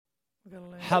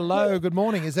Hello, good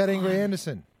morning. Is that Ingrid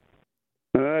Anderson?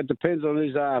 It depends on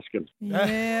who's asking.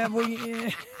 Yeah,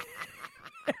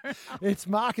 It's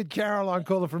Mark and Caroline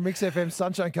calling from Mix FM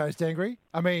Sunshine Coast, Angry.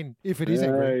 I mean, if it is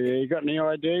Angry. Yeah, you got any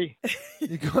ID?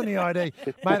 You got any ID?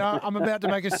 Mate, I'm about to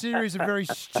make a series of very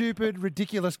stupid,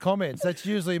 ridiculous comments. That's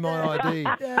usually my ID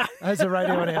as a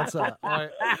radio announcer.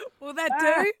 will that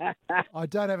do? I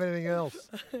don't have anything else.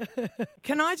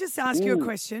 Can I just ask you a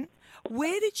question?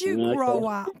 Where did you grow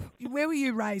up? Where were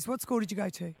you raised? What school did you go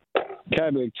to?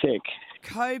 Coburg Tech.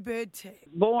 Coburg Tech.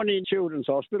 Born in Children's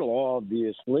Hospital,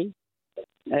 obviously,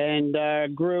 and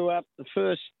grew up the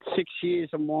first 6 years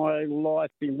of my life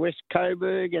in West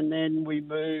Coburg, and then we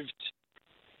moved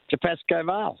to Pascoe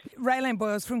Vale. Raylan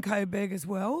Boyle's from Coburg as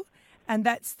well. And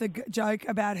that's the joke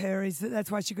about her is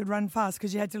that's why she could run fast,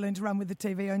 because you had to learn to run with the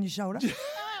TV on your shoulder.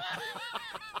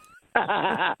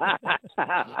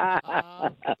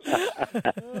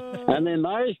 And in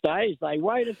those days, they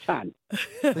weighed a ton.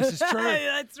 This is true.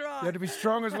 That's right. You had to be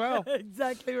strong as well.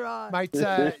 Exactly right. Mate,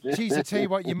 geez, I tell you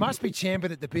what, you must be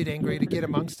champing at the bit, Angry, to get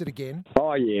amongst it again.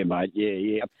 Oh, yeah, mate.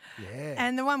 Yeah.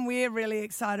 And the one we're really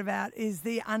excited about is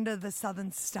the Under the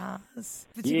Southern Stars.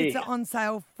 The tickets are on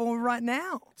sale for right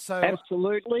now. So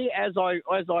Absolutely. As I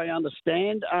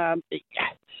understand,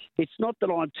 it's not that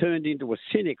I'm turned into a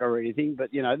cynic or anything,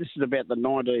 but, you know, this is about the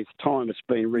 19th time it's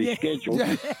been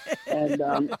rescheduled. And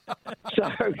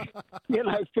so, you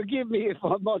know, forgive me if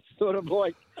I'm not sort of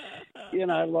like, you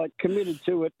know, like committed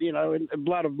to it, you know, in the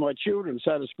blood of my children,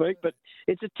 so to speak. But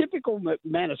it's a typical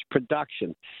Manus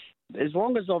production. As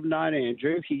long as I've known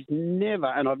Andrew, he's never,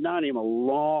 and I've known him a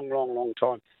long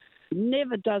time,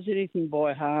 never does anything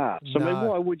by half. So, I mean,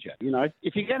 why would you? You know,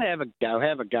 if you're going to have a go,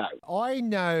 have a go. I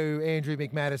know Andrew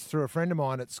McManus through a friend of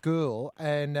mine at school,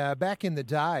 and back in the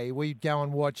day, we'd go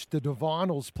and watch the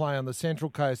Divinals play on the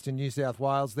Central Coast in New South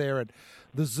Wales there at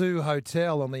the Zoo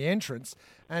Hotel on the entrance.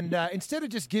 And instead of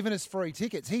just giving us free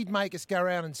tickets, he'd make us go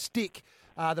around and stick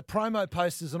the promo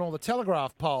posters on all the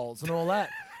telegraph poles and all that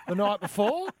the night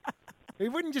before. He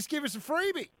wouldn't just give us a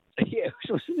freebie. Yeah, it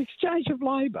was an exchange of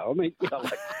labour. I mean, you know,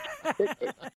 like...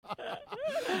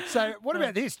 So what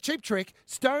about this? Cheap Trick,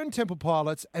 Stone Temple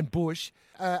Pilots and Bush.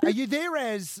 Are you there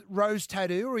as Rose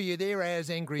Tattoo or are you there as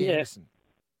Angry Anderson?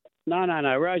 No,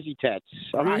 Rosie Tats.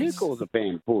 I mean, who calls a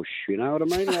band Bush? You know what I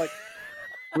mean? Like,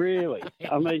 really?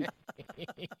 I mean,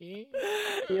 you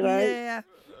know...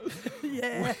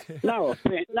 Yeah. No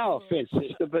offence,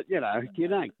 sister, but, you know,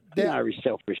 no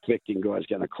self-respecting guy's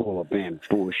going to call a band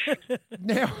Bush.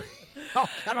 Now, I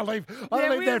don't leave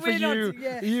that for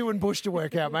you and Bush to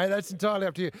work out, mate. That's entirely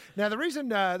up to you. Now, the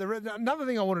reason, another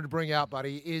thing I wanted to bring up,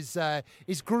 buddy, is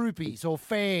groupies or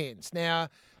fans. Now,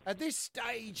 at this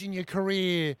stage in your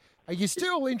career, are you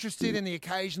still interested in the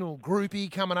occasional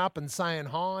groupie coming up and saying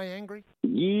hi, Angry?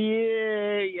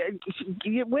 Yeah,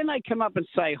 when they come up and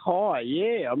say hi,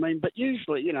 yeah. I mean, but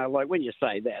usually, you know, like when you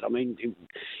say that, I mean,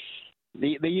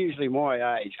 they're usually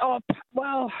my age. Oh,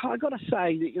 well, I got to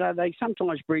say, you know, they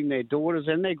sometimes bring their daughters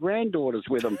and their granddaughters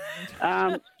with them.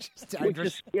 Which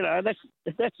is, you know,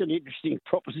 that's an interesting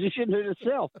proposition in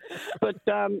itself. But,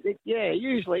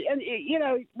 usually. And, you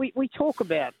know, we talk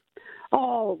about,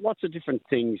 lots of different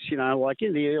things, you know, like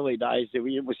in the early days, it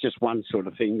was just one sort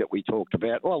of thing that we talked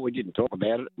about. Well, we didn't talk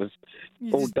about it. It was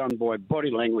all done by body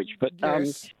language. But, but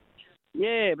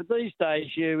these days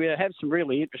you have some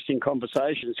really interesting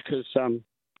conversations because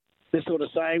they're sort of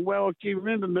saying, well, do you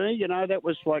remember me? You know, that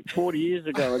was like 40 years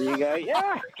ago. And you go,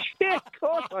 yeah, of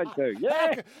course I do.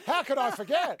 Yeah. How could I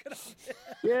forget?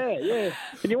 Yeah.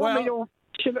 And you want me to...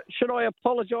 Should I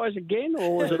apologise again,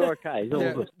 or is it okay?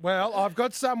 Well, I've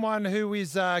got someone who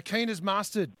is keen as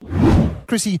mustard.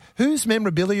 Chrissy, whose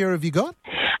memorabilia have you got?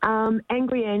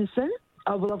 Angry Anderson.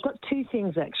 Oh, well, I've got two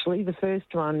things, actually. The first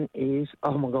one is,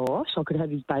 oh, my gosh, I could have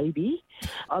his baby.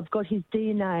 I've got his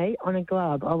DNA on a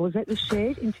glove. I was at the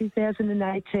shed in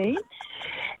 2018.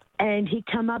 And he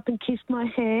come up and kissed my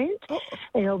hand,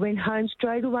 and I went home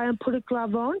straight away and put a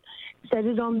glove on, set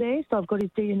it on there, so I've got his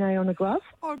DNA on a glove.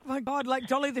 Oh, my God, like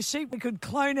Dolly the sheep, we could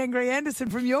clone Angry Anderson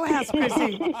from your house,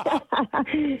 Chrissy.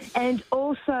 And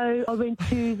also I went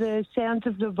to the Sounds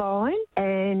of Divine,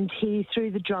 and he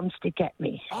threw the drumstick at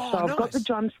me. Oh, so I've got the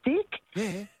drumstick.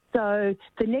 Yeah. So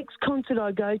the next concert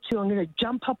I go to, I'm going to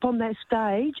jump up on that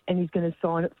stage, and he's going to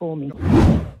sign it for me.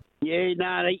 Yeah,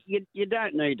 no, you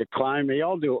don't need to clone me.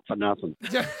 I'll do it for nothing.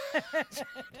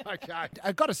 Okay.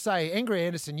 I've got to say, Angry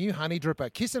Anderson, you honey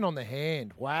dripper, kissing on the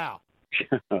hand. Wow.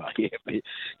 Yeah,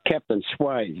 Captain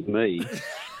Sway's me.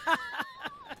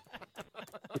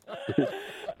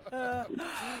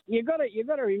 You got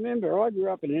to remember, I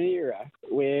grew up in an era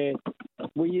where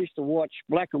we used to watch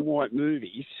black and white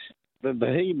movies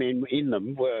the he-men in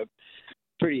them were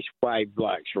pretty swayed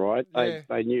blokes, right? Yeah.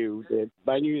 They knew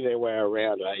their way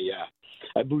around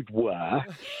a boudoir,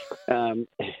 and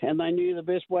they knew the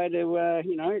best way to,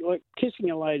 like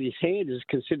kissing a lady's hand is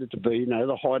considered to be,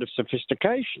 the height of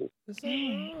sophistication. Is that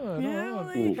right? Yeah, Right. well,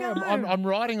 there you go. I'm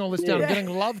writing all this down. Yeah. I'm getting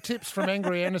love tips from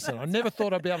Angry Anderson. I never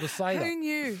thought I'd be able to say Who that.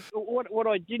 knew? What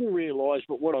I didn't realise,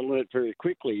 but what I learnt very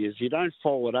quickly is you don't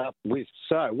follow it up with,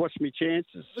 so what's my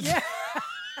chances? Yeah.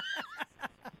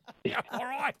 Yeah, all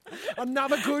right.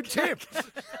 Another good tip.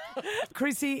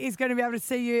 Chrissy is going to be able to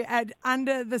see you at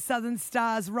Under the Southern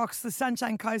Stars Rocks the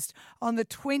Sunshine Coast on the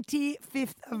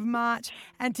 25th of March.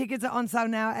 And tickets are on sale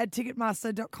now at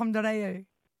ticketmaster.com.au.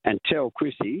 And tell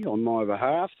Chrissy on my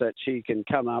behalf that she can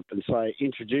come up and say,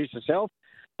 introduce herself,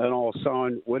 and I'll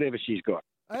sign whatever she's got.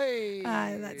 Hey.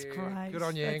 Oh, that's great. Good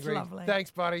on you, That's Angry. lovely.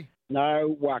 Thanks, buddy.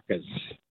 No wuckers.